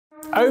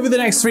Over the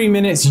next 3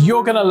 minutes,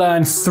 you're gonna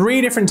learn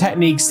 3 different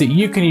techniques that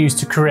you can use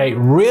to create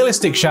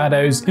realistic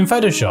shadows in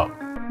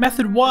Photoshop.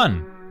 Method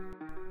 1.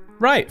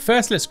 Right,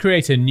 first let's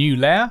create a new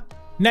layer.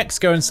 Next,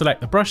 go and select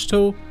the brush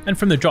tool, and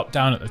from the drop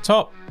down at the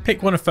top,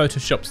 pick one of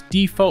Photoshop's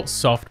default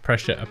soft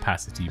pressure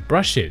opacity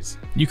brushes.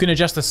 You can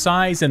adjust the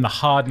size and the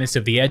hardness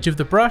of the edge of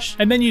the brush,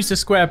 and then use the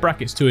square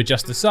brackets to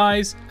adjust the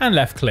size, and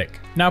left click.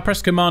 Now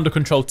press Command or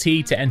Control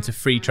T to enter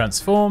free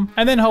transform,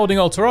 and then holding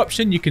Alt or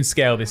Option, you can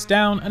scale this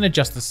down and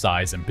adjust the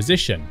size and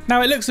position.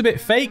 Now it looks a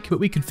bit fake, but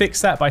we can fix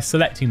that by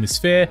selecting the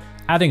sphere,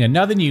 adding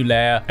another new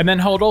layer, and then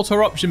hold Alt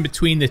or Option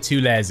between the 2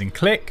 layers and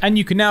click, and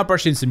you can now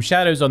brush in some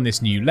shadows on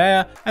this new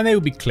layer, and they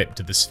will be clipped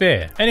to the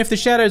sphere. And if the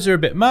shadows are a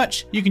bit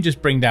much, you can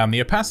just bring down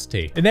the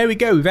opacity. And there we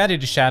go, we've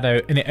added a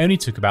shadow, and it only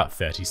took about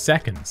 30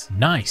 seconds.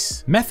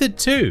 Nice. Method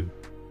 2.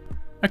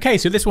 Okay,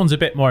 so this one's a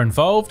bit more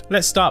involved.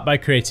 Let's start by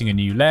creating a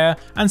new layer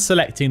and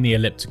selecting the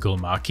Elliptical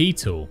Marquee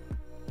tool.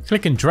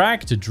 Click and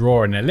drag to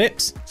draw an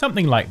ellipse,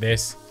 something like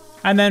this.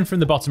 And then from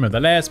the bottom of the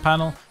layers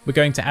panel, we're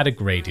going to add a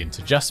gradient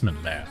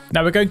adjustment layer.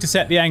 Now we're going to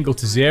set the angle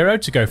to 0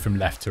 to go from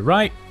left to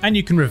right, and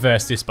you can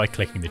reverse this by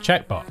clicking the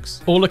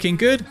checkbox. All looking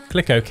good,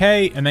 click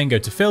OK, and then go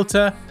to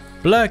Filter,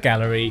 Blur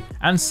Gallery,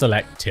 and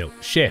select Tilt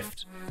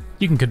Shift.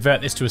 You can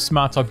convert this to a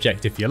smart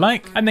object if you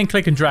like, and then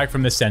click and drag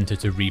from the center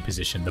to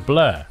reposition the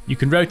blur. You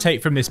can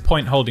rotate from this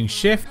point holding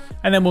Shift,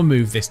 and then we'll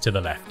move this to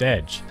the left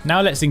edge.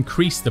 Now let's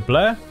increase the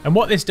blur, and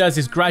what this does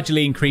is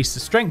gradually increase the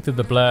strength of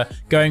the blur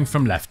going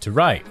from left to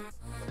right.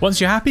 Once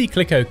you're happy,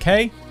 click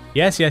OK.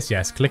 Yes,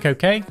 click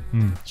OK.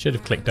 Should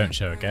have clicked Don't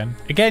Show again.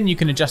 Again, you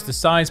can adjust the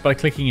size by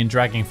clicking and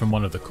dragging from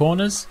one of the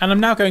corners. And I'm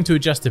now going to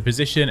adjust the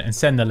position and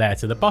send the layer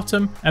to the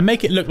bottom and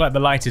make it look like the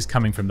light is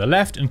coming from the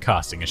left and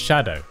casting a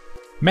shadow.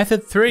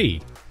 Method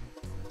 3.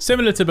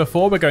 Similar to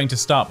before, we're going to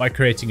start by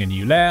creating a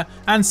new layer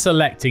and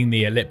selecting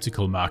the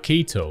Elliptical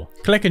Marquee tool.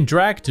 Click and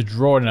drag to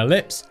draw an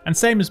ellipse, and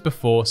same as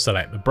before,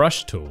 select the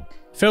brush tool.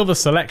 Fill the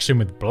selection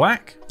with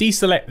black,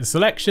 deselect the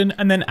selection,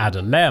 and then add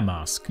a layer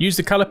mask. Use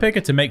the color picker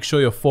to make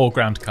sure your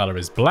foreground color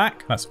is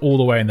black, that's all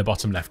the way in the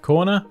bottom left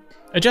corner.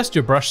 Adjust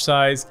your brush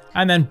size,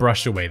 and then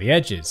brush away the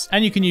edges.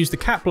 And you can use the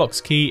Cap Locks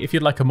key if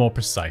you'd like a more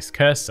precise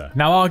cursor.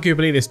 Now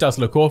arguably this does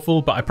look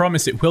awful, but I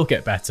promise it will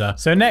get better.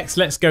 So next,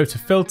 let's go to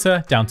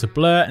Filter, down to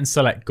Blur, and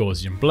select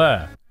Gaussian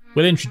Blur.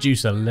 We'll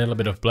introduce a little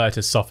bit of blur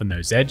to soften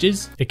those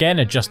edges. Again,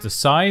 adjust the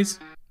size,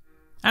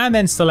 and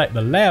then select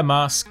the layer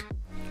mask,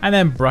 and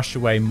then brush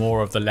away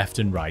more of the left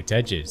and right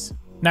edges.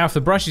 Now if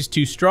the brush is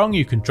too strong,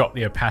 you can drop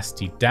the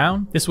opacity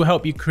down. This will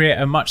help you create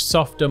a much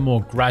softer,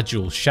 more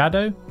gradual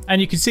shadow.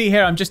 And you can see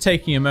here I'm just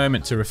taking a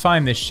moment to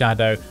refine this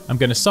shadow. I'm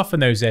going to soften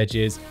those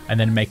edges and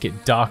then make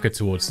it darker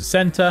towards the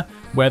center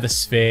where the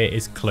sphere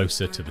is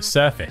closer to the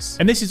surface.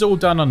 And this is all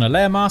done on a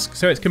layer mask,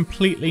 so it's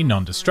completely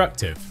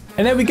non-destructive.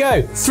 And there we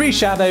go, 3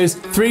 shadows,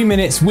 3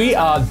 minutes, we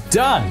are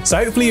done. So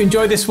hopefully you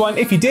enjoyed this one.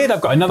 If you did,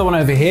 I've got another one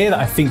over here that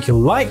I think you'll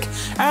like.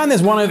 And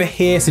there's one over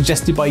here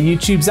suggested by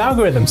YouTube's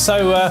algorithm.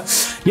 So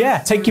yeah,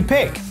 take your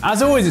pick.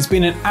 As always, it's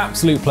been an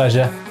absolute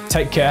pleasure.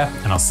 Take care,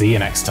 and I'll see you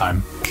next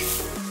time.